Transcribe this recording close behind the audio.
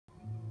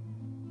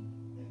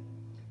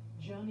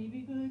Johnny be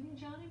good and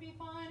Johnny be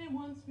fine and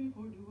wants me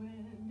for to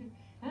wed.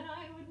 And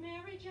I would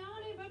marry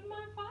Johnny, but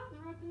my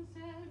father up and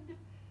said,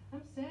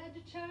 I'm sad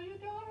to tell you,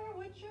 daughter,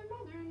 what your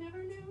mother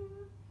never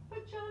knew.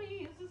 But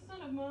Johnny is a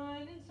son of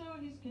mine, and so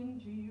he's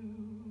kin to you.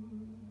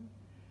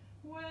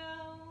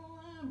 Well,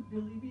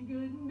 Billy be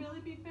good and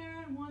Billy be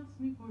fair and wants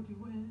me for to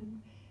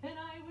wed. And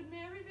I would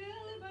marry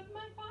Billy, but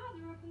my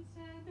father up and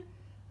said,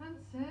 I'm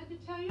sad to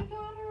tell you,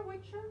 daughter,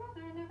 what your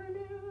mother never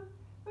knew.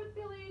 But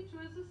Billy too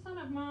is a son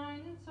of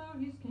mine, and so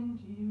he's kin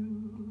to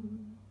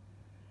you.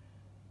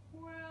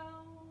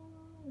 Well,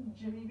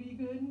 Jimmy be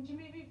good and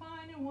Jimmy be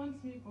fine and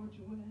wants me for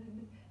to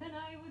wed. And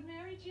I would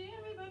marry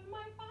Jimmy, but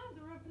my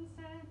father up and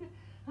said,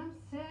 I'm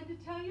sad to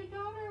tell you,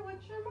 daughter, what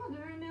your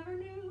mother never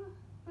knew.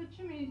 But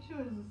Jimmy too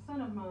is a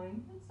son of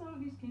mine, and so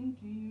he's kin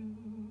to you.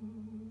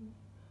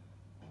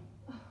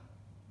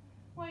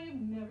 Why,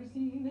 you've never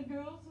seen a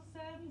girl so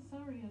sad and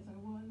sorry as I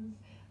was.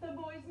 The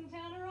boys in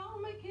town are all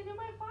my kin, and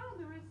my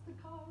father is the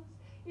cause.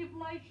 If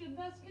life should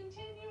thus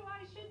continue,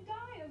 I should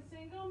die a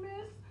single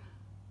miss.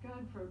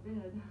 God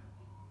forbid.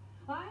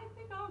 I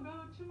think I'll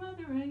go to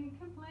Mother and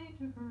complain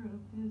to her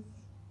of this.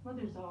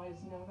 Mothers always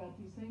know about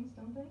these things,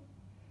 don't they?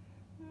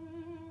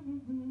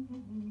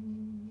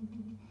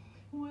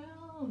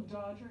 Well,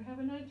 daughter,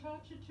 haven't I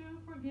taught you to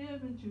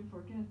forgive and to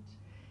forget?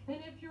 And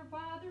if your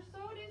father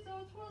sowed his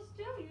oats, well,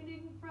 still you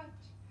needn't fret.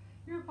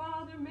 Your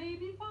father may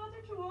be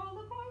father to all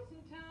the boys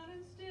in town,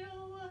 and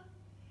still